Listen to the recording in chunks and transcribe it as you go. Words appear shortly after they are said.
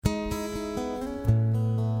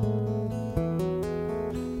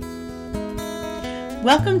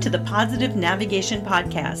Welcome to the Positive Navigation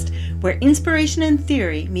Podcast, where inspiration and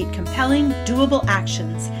theory meet compelling, doable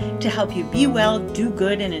actions to help you be well, do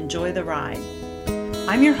good, and enjoy the ride.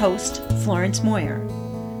 I'm your host, Florence Moyer.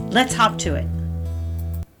 Let's hop to it.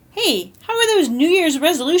 Hey, how are those New Year's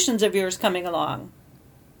resolutions of yours coming along?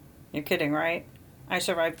 You're kidding, right? I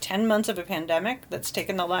survived 10 months of a pandemic that's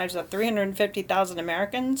taken the lives of 350,000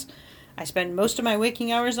 Americans. I spend most of my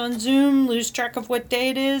waking hours on Zoom, lose track of what day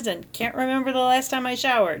it is, and can't remember the last time I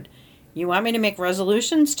showered. You want me to make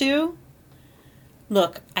resolutions too?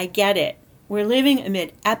 Look, I get it. We're living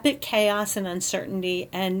amid epic chaos and uncertainty,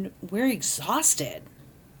 and we're exhausted.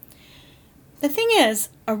 The thing is,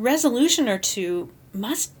 a resolution or two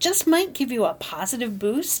might give you a positive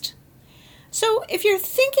boost. So if you're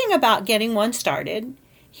thinking about getting one started,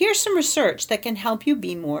 here's some research that can help you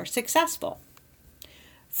be more successful.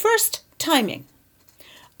 First, timing.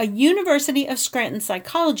 A University of Scranton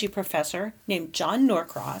psychology professor named John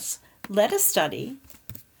Norcross led a study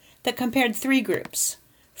that compared three groups.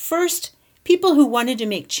 First, people who wanted to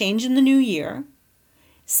make change in the new year.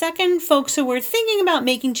 Second, folks who were thinking about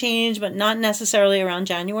making change but not necessarily around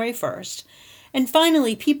January 1st. And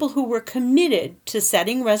finally, people who were committed to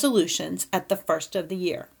setting resolutions at the first of the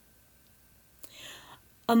year.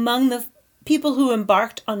 Among the people who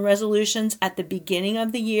embarked on resolutions at the beginning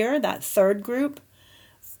of the year, that third group,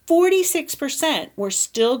 46% were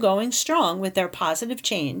still going strong with their positive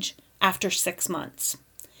change after 6 months.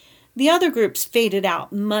 The other groups faded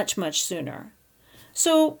out much, much sooner.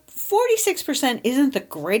 So 46% isn't the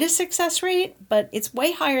greatest success rate, but it's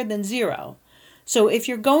way higher than zero. So if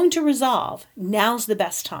you're going to resolve, now's the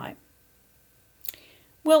best time.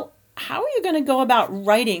 Well, how are you going to go about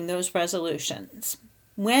writing those resolutions?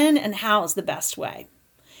 When and how is the best way?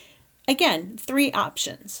 Again, 3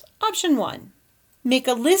 options. Option 1, make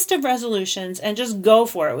a list of resolutions and just go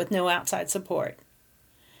for it with no outside support.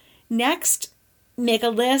 Next, make a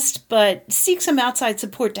list but seek some outside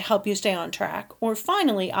support to help you stay on track. Or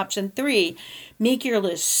finally, option 3, make your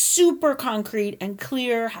list super concrete and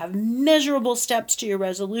clear, have measurable steps to your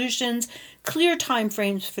resolutions, clear time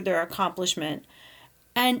frames for their accomplishment,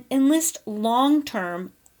 and enlist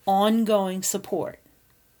long-term, ongoing support.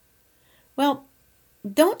 Well,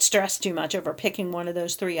 don't stress too much over picking one of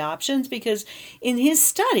those 3 options because in his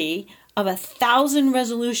study of 1,000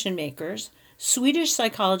 resolution makers, Swedish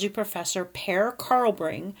psychology professor Per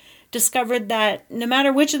Carlbring discovered that no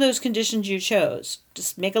matter which of those conditions you chose,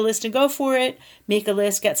 just make a list and go for it, make a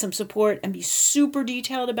list, get some support, and be super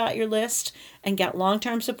detailed about your list and get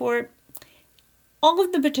long-term support, all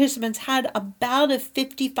of the participants had about a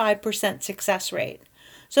 55% success rate.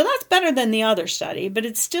 So that's better than the other study, but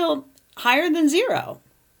it's still higher than zero.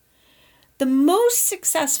 The most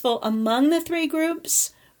successful among the 3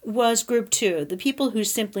 groups was group 2, the people who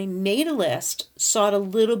simply made a list, sought a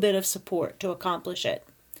little bit of support to accomplish it.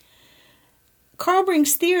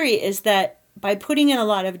 Carlbring's theory is that by putting in a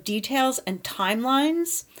lot of details and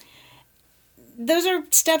timelines, those are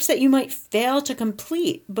steps that you might fail to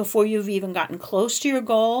complete before you've even gotten close to your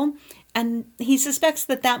goal, and he suspects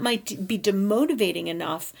that might be demotivating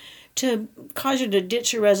enough to cause you to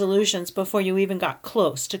ditch your resolutions before you even got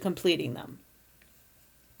close to completing them.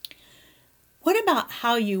 What about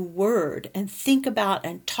how you word and think about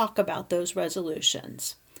and talk about those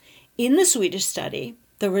resolutions? In the Swedish study,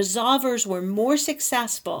 the resolvers were more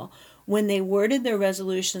successful when they worded their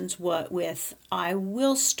resolutions with "I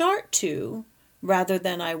will start to" rather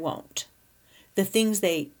than "I won't." The things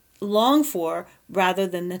they long for rather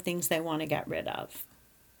than the things they want to get rid of.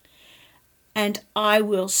 And "I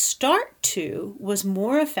will start to" was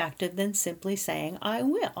more effective than simply saying "I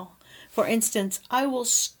will." For instance, "I will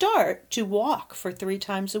start to walk for 3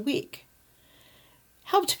 times a week."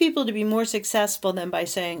 Helped people to be more successful than by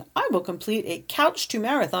saying, "I will complete a couch to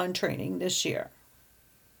marathon training this year."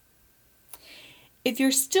 If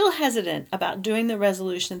you're still hesitant about doing the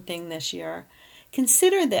resolution thing this year,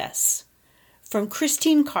 consider this from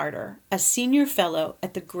Christine Carter, a senior fellow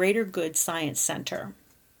at the Greater Good Science Center.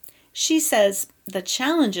 She says the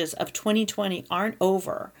challenges of 2020 aren't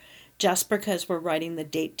over just because we're writing the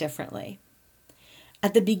date differently.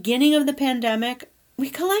 At the beginning of the pandemic, we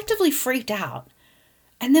collectively freaked out,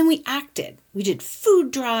 and then we acted. We did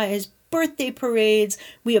food drives, birthday parades,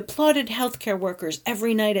 we applauded healthcare workers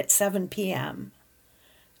every night at 7 p.m.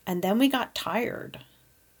 And then we got tired,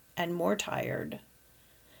 and more tired,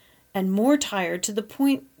 and more tired to the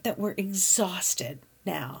point that we're exhausted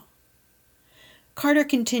now. Carter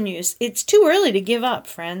continues, "It's too early to give up,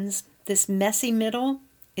 friends. This messy middle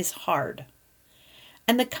is hard.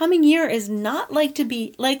 And the coming year is not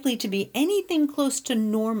likely to be anything close to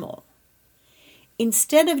normal.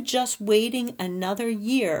 instead of just waiting another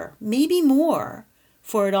year, maybe more,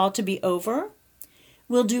 for it all to be over,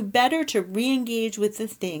 we'll do better to re-engage with the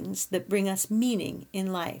things that bring us meaning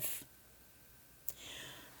in life.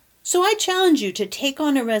 So I challenge you to take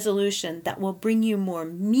on a resolution that will bring you more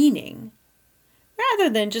meaning, rather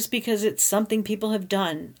than just because it's something people have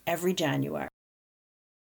done every January.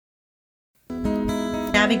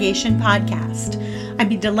 Navigation Podcast. I'd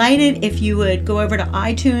be delighted if you would go over to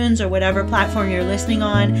iTunes or whatever platform you're listening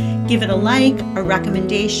on, give it a like, a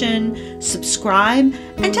recommendation, subscribe,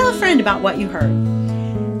 and tell a friend about what you heard.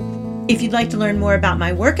 If you'd like to learn more about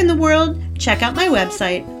my work in the world, check out my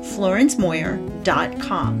website,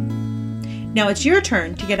 florencemoyer.com. Now it's your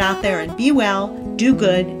turn to get out there and be well, do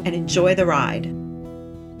good, and enjoy the ride.